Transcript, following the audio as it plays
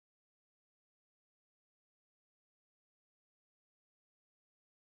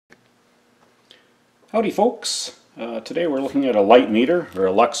Howdy folks, today we're looking at a light meter, or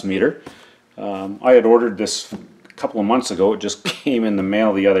a lux meter. I had ordered this a couple of months ago. It just came in the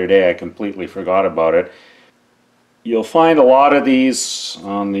mail the other day. I completely forgot about it. You'll find a lot of these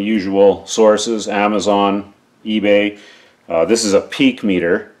on the usual sources, Amazon, eBay. This is a Peak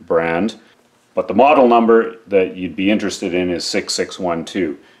Meter brand, but the model number that you'd be interested in is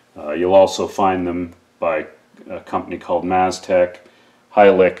 6612. You'll also find them by a company called Mastech.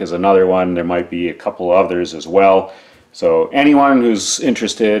 Hyelec is another one. There might be a couple others as well. So anyone who's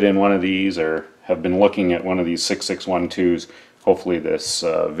interested in one of these or have been looking at one of these 6612s, hopefully this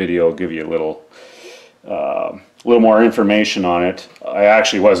video will give you a little more information on it. I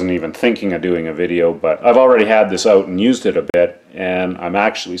actually wasn't even thinking of doing a video, but I've already had this out and used it a bit, and I'm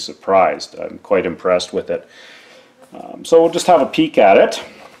actually surprised. I'm quite impressed with it. So we'll just have a peek at it.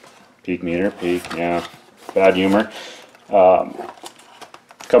 Peak meter, peak, yeah, bad humor.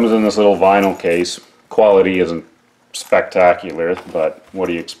 Comes in this little vinyl case. Quality isn't spectacular, but what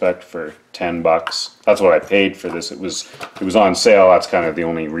do you expect for 10 bucks? That's what I paid for this. It was on sale. That's kind of the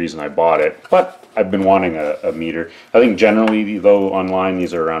only reason I bought it. But I've been wanting a meter. I think generally, though, online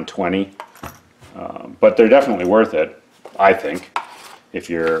these are around 20. But they're definitely worth it, I think, if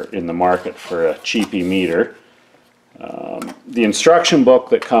you're in the market for a cheapy meter. The instruction book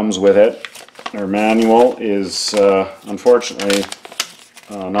that comes with it, or manual, is unfortunately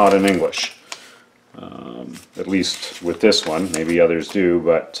not in English, at least with this one. Maybe others do,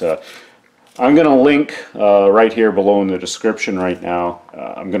 but I'm going to link right here below in the description right now.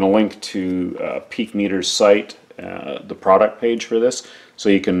 I'm going to link to Peak Meter's site, the product page for this, so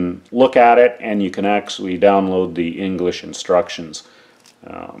you can look at it and you can actually download the English instructions.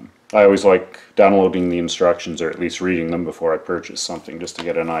 I always like downloading the instructions, or at least reading them before I purchase something, just to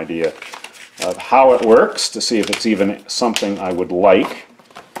get an idea of how it works, to see if it's even something I would like.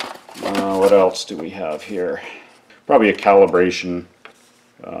 What else do we have here? Probably a calibration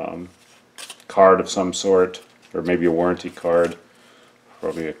card of some sort, or maybe a warranty card.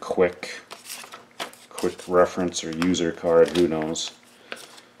 Probably a quick reference or user card, who knows.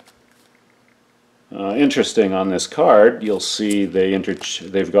 Interesting, on this card you'll see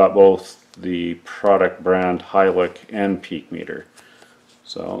they've got both the product brand Hyelec and Peak Meter.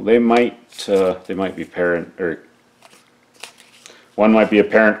 So they might be parent, or one might be a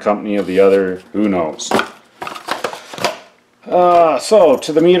parent company of the other, who knows. So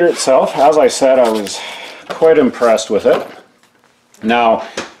to the meter itself, as I said, I was quite impressed with it. Now,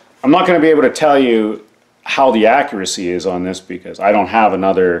 I'm not going to be able to tell you how the accuracy is on this because I don't have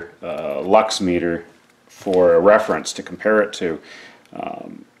another lux meter for a reference to compare it to.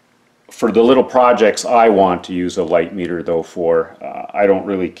 For the little projects I want to use a light meter though for, I don't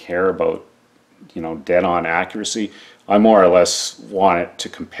really care about, dead-on accuracy. I more or less want it to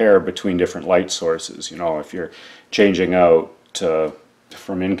compare between different light sources. If you're changing out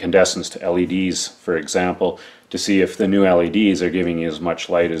from incandescents to LEDs, for example, to see if the new LEDs are giving you as much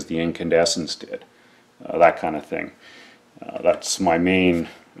light as the incandescents did. That kind of thing. That's my main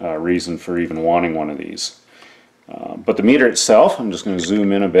reason for even wanting one of these. But the meter itself, I'm just going to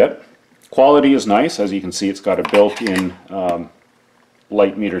zoom in a bit. Quality is nice. As you can see, it's got a built-in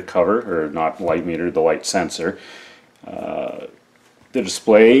light meter cover, or not light meter, the light sensor. The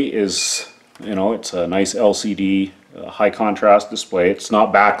display is, it's a nice LCD, high contrast display. It's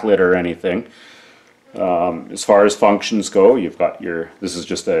not backlit or anything. As far as functions go, you've got this is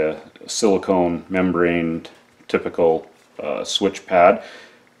just a silicone membrane typical switch pad.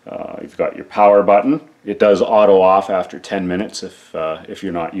 You've got your power button. It does auto off after 10 minutes if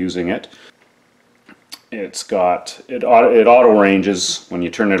you're not using it. It auto ranges. When you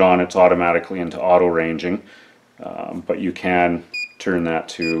turn it on, it's automatically into auto ranging, but you can turn that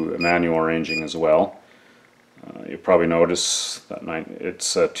to manual ranging as well. You'll probably notice that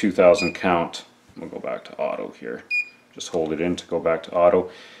it's a 2000 count. We'll go back to auto here. Just hold it in to go back to auto.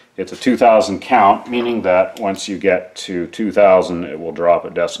 It's a 2000 count, meaning that once you get to 2000, it will drop a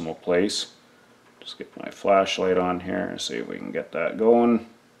decimal place. Just get my flashlight on here and see if we can get that going.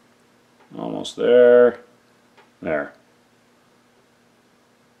 Almost there. There.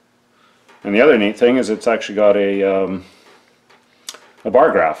 And the other neat thing is it's actually got a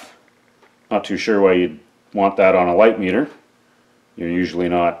bar graph. Not too sure why you'd want that on a light meter. You're usually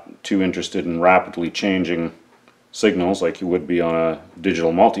not too interested in rapidly changing signals like you would be on a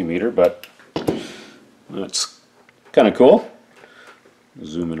digital multimeter, but that's kind of cool.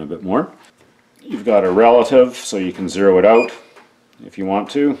 Zoom in a bit more. You've got a relative, so you can zero it out if you want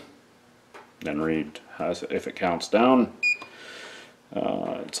to, then read if it counts down.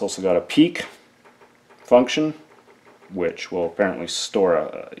 It's also got a peak function. which will apparently store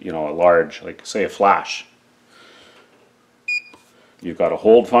a large, like say a flash. You've got a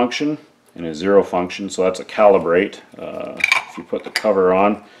hold function and a zero function, so that's a calibrate. If you put the cover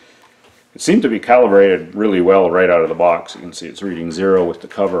on, it seemed to be calibrated really well right out of the box. You can see it's reading 0 with the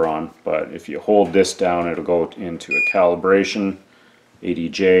cover on, but if you hold this down, it'll go into a calibration,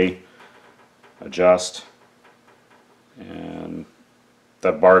 ADJ, adjust, and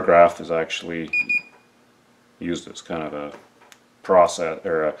that bar graph is actually used as kind of a process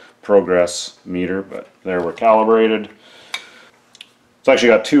or a progress meter, but there we're calibrated. It's actually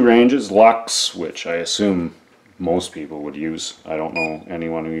got two ranges, lux, which I assume most people would use. I don't know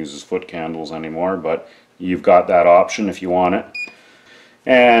anyone who uses foot candles anymore, but you've got that option if you want it.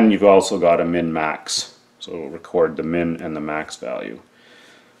 And you've also got a min-max, so it'll record the min and the max value.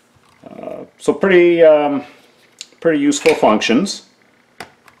 So pretty useful functions.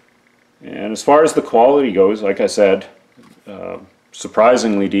 And as far as the quality goes, like I said,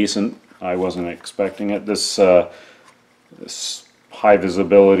 surprisingly decent. I wasn't expecting it. This high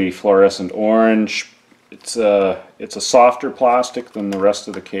visibility fluorescent orange, it's a softer plastic than the rest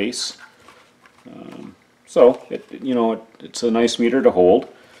of the case, so it's a nice meter to hold.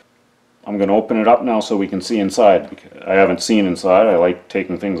 I'm going to open it up now so we can see inside, because I haven't seen inside. I like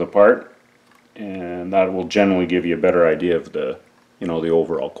taking things apart, and that will generally give you a better idea of the the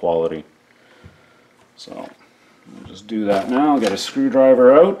overall quality. So I'll just do that now. Get a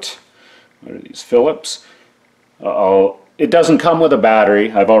screwdriver out. What are these, Phillips? It doesn't come with a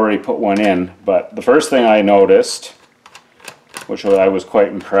battery. I've already put one in, but the first thing I noticed, which I was quite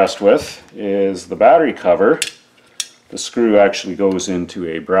impressed with, is the battery cover. The screw actually goes into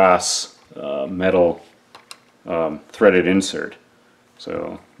a brass metal threaded insert,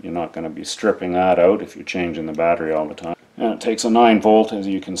 so you're not going to be stripping that out if you're changing the battery all the time. And it takes a 9 volt, as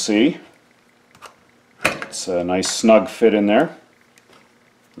you can see. It's a nice snug fit in there.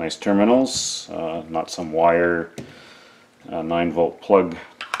 Nice terminals, not some wire. 9 volt plug,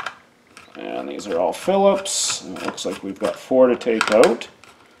 and these are all Phillips. And it looks like we've got 4 to take out.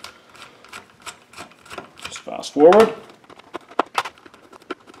 Just fast forward.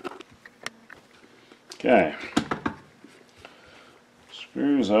 Okay,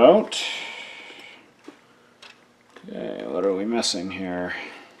 screws out. Okay, what are we missing here?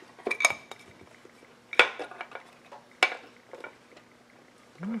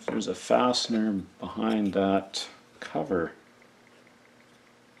 I wonder if there's a fastener behind that cover.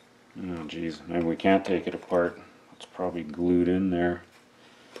 Oh geez, maybe we can't take it apart. It's probably glued in there.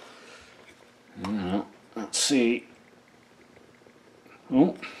 Let's see.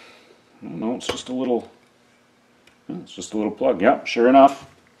 Oh, no, it's just a little. It's just a little plug. Yep, sure enough.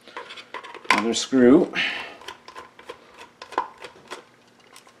 Another screw.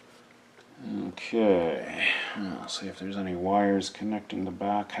 Okay. Let's see if there's any wires connecting the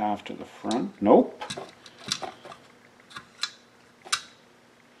back half to the front. Nope.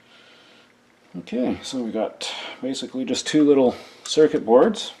 Okay, so we got basically just 2 little circuit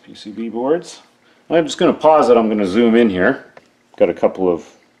boards, PCB boards. I'm just going to pause it. I'm going to zoom in here. Got a couple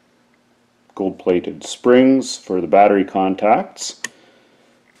of gold-plated springs for the battery contacts.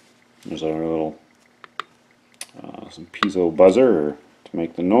 There's our little some piezo buzzer to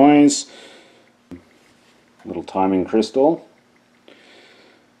make the noise. Little timing crystal.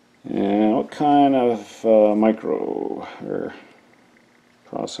 And what kind of micro or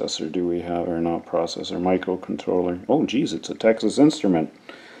processor do we have, or not processor, microcontroller? Oh geez, it's a Texas Instrument.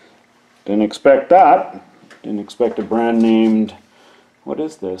 Didn't expect that. Didn't expect a brand named, what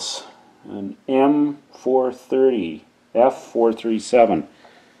is this? An M430 F437.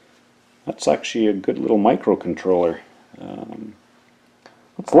 That's actually a good little microcontroller.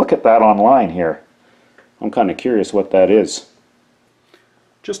 Let's look at that online here. I'm kind of curious what that is.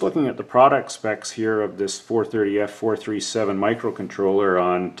 Just looking at the product specs here of this 430F437 microcontroller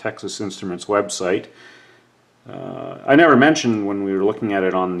on Texas Instruments website. I never mentioned when we were looking at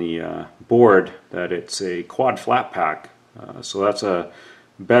it on the board that it's a quad flat pack. So that's a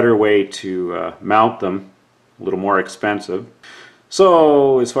better way to mount them, a little more expensive.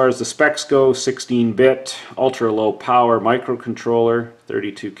 So as far as the specs go, 16-bit, ultra low power microcontroller,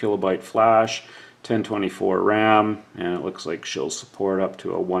 32 kilobyte flash, 1024 RAM, and it looks like she'll support up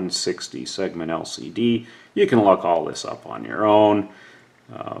to a 160 segment LCD. You can look all this up on your own.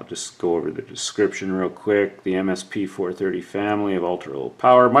 I'll just go over the description real quick. The MSP 430 family of ultra low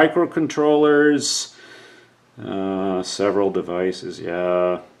power microcontrollers. Several devices,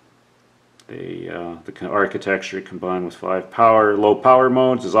 yeah. The architecture combined with 5 low power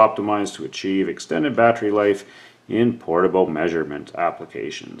modes is optimized to achieve extended battery life in portable measurement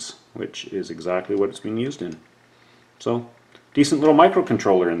applications, which is exactly what it's being used in. So, decent little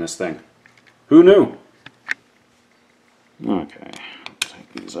microcontroller in this thing. Who knew? Okay,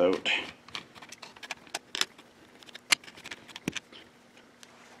 take these out.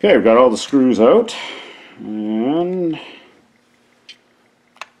 Okay, we've got all the screws out, and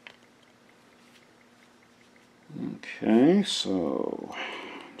okay, so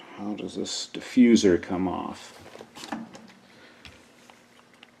how does this diffuser come off?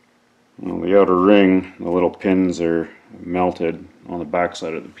 Well, the outer ring, the little pins are melted on the back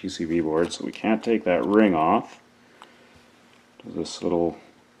side of the PCB board, so we can't take that ring off. Does this little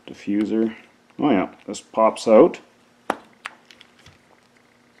diffuser? Oh yeah, this pops out.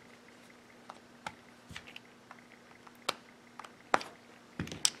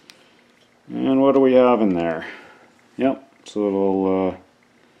 And what do we have in there? Yep, it's a little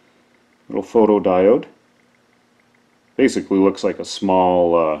photodiode. Basically looks like a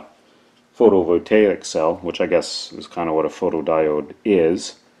small photovoltaic cell, which I guess is kind of what a photodiode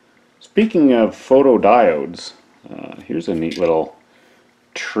is. Speaking of photodiodes, here's a neat little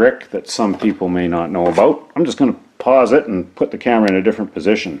trick that some people may not know about. I'm just going to pause it and put the camera in a different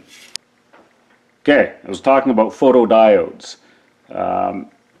position. Okay, I was talking about photodiodes.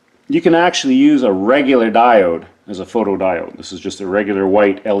 You can actually use a regular diode as a photodiode. This is just a regular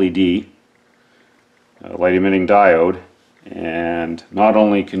white LED, light emitting diode, and not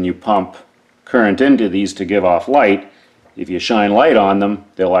only can you pump current into these to give off light, if you shine light on them,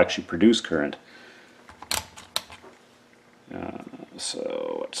 they'll actually produce current.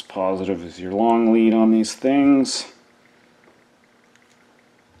 So what's positive is your long lead on these things.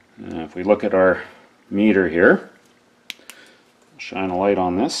 If we look at our meter here, shine a light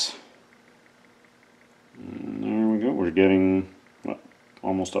on this. And there we go. We're getting what,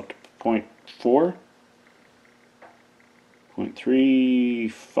 almost up to 0.4,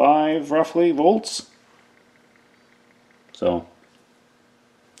 0.35 roughly volts. So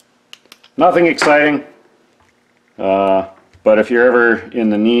nothing exciting, but if you're ever in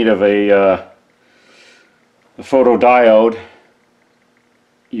the need of a photodiode,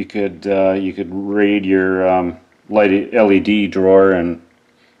 you could raid your light LED drawer and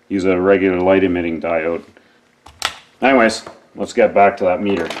use a regular light emitting diode. Anyways, let's get back to that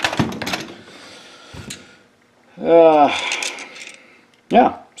meter.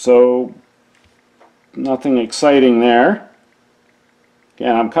 Yeah, so nothing exciting there.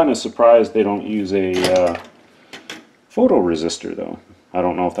 Again, I'm kind of surprised they don't use a photoresistor though. I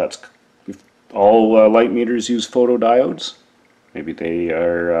don't know if all light meters use photodiodes. Maybe they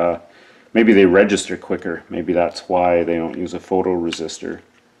are. Maybe they register quicker. Maybe that's why they don't use a photoresistor.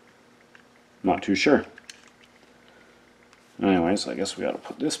 Not too sure. Anyways, I guess we got to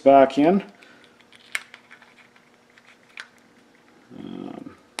put this back in.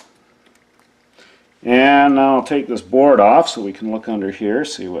 And now I'll take this board off so we can look under here,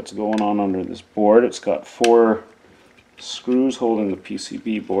 see what's going on under this board. It's got 4 screws holding the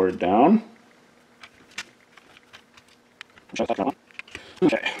PCB board down.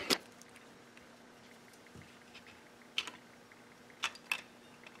 Okay.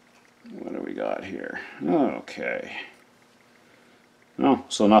 What do we got here? Okay. Oh,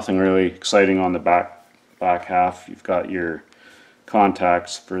 so nothing really exciting on the back half. You've got your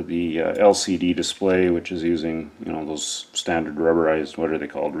contacts for the LCD display, which is using, you know, those standard rubberized, what are they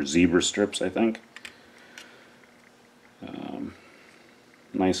called, receiver strips, I think.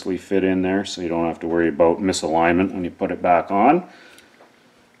 Nicely fit in there, so you don't have to worry about misalignment when you put it back on.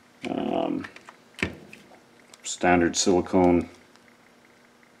 Standard silicone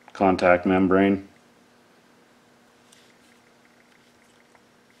contact membrane.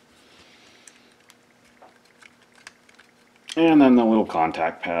 And then the little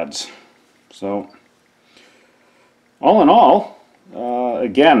contact pads. So all in all,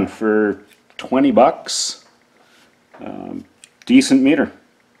 again, for 20 bucks, decent meter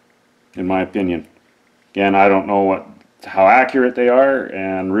in my opinion. Again, I don't know how accurate they are,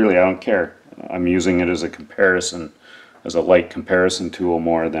 and really I don't care. I'm using it as a comparison, as a light comparison tool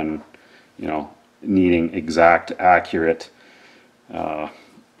more than, you know, needing exact accurate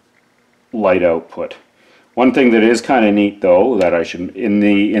light output. One thing that is kind of neat though, that I should, in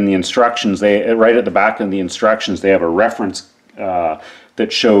the instructions, they right at the back of the instructions they have a reference that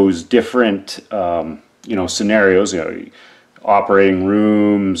shows different you know, scenarios, you know, operating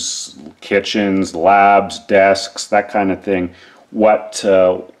rooms, kitchens, labs, desks, that kind of thing, what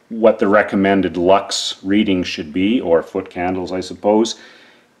the recommended lux reading should be, or foot candles I suppose,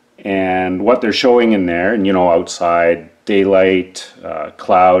 and what they're showing in there, and you know, outside, daylight,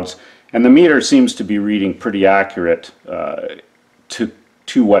 clouds. And the meter seems to be reading pretty accurate to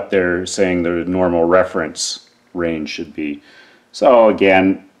what they're saying the normal reference range should be. So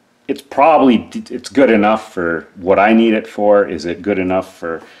again, it's good enough for what I need it for. Is it good enough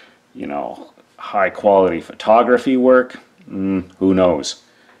for, you know, high quality photography work? Who knows?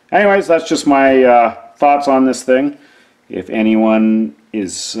 Anyways, that's just my thoughts on this thing. If anyone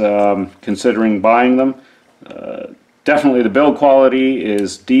is considering buying them, definitely the build quality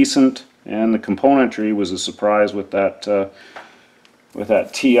is decent, and the componentry was a surprise with that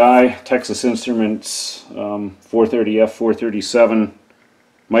TI Texas Instruments 430F437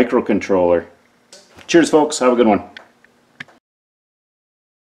 microcontroller. Cheers, folks. Have a good one.